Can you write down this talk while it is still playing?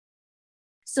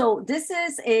So this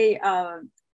is a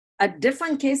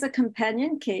different case, a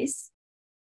companion case,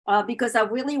 because I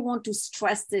really want to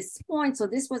stress this point. So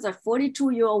this was a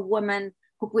 42-year-old woman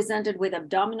who presented with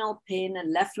abdominal pain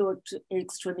and left lower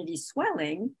extremity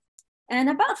swelling. And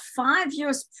about 5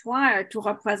 years prior to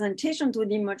her presentation to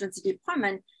the emergency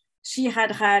department, she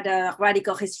had had a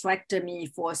radical hysterectomy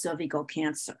for cervical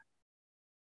cancer.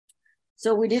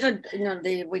 So we did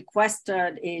they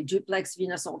requested a duplex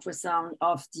venous ultrasound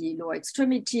of the lower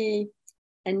extremity.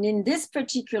 And in this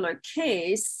particular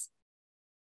case,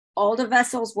 all the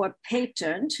vessels were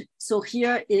patent. So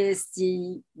here is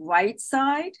the right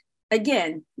side.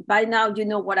 Again, by now, you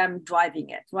know what I'm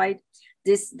driving at, right?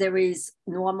 There is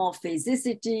normal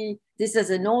phasicity. This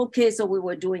is an old case, so we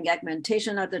were doing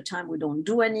augmentation at the time. We don't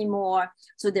do anymore.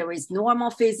 So there is normal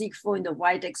phasic flow in the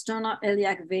right external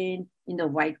iliac vein, in the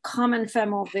right common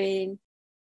femoral vein.